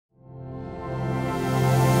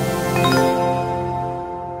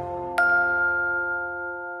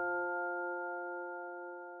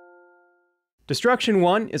Destruction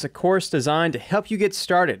 1 is a course designed to help you get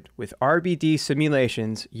started with RBD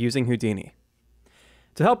simulations using Houdini.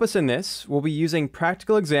 To help us in this, we'll be using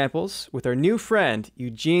practical examples with our new friend,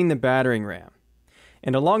 Eugiene the battering ram.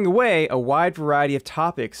 And along the way, a wide variety of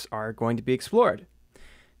topics are going to be explored.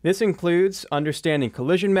 This includes understanding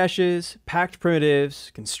collision meshes, packed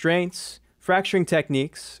primitives, constraints, fracturing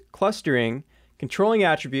techniques, clustering, controlling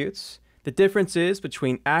attributes, the differences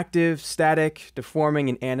between active, static, deforming,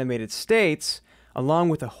 and animated states, along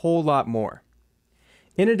with a whole lot more.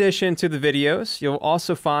 In addition to the videos, you'll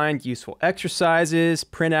also find useful exercises,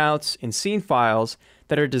 printouts, and scene files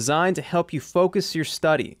that are designed to help you focus your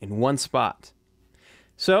study in one spot.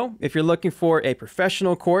 So, if you're looking for a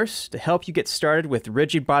professional course to help you get started with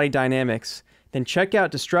rigid body dynamics, then check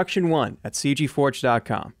out Destruction 1 at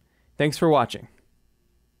cgforge.com. Thanks for watching.